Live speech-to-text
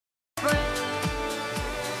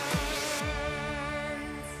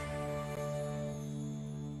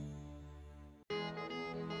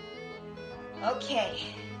Okay.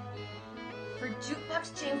 For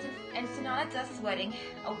Jukebox James and Sonata Dust's wedding,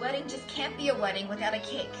 a wedding just can't be a wedding without a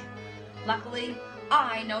cake. Luckily,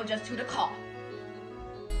 I know just who to call.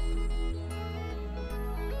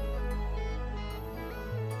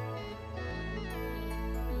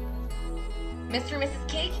 Mr. and Mrs.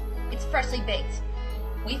 Cake, it's freshly baked.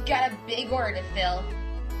 We've got a big order to fill.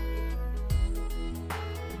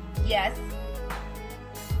 Yes.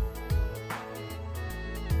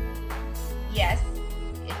 Yes.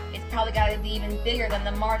 It's probably got to be even bigger than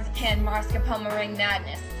the marzipan mascarpone meringue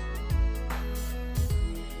madness.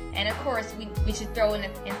 And of course, we should throw in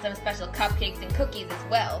some special cupcakes and cookies as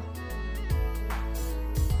well.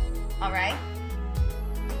 Alright?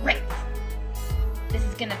 Great! This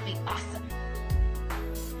is gonna be awesome.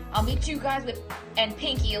 I'll meet you guys and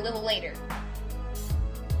Pinkie a little later.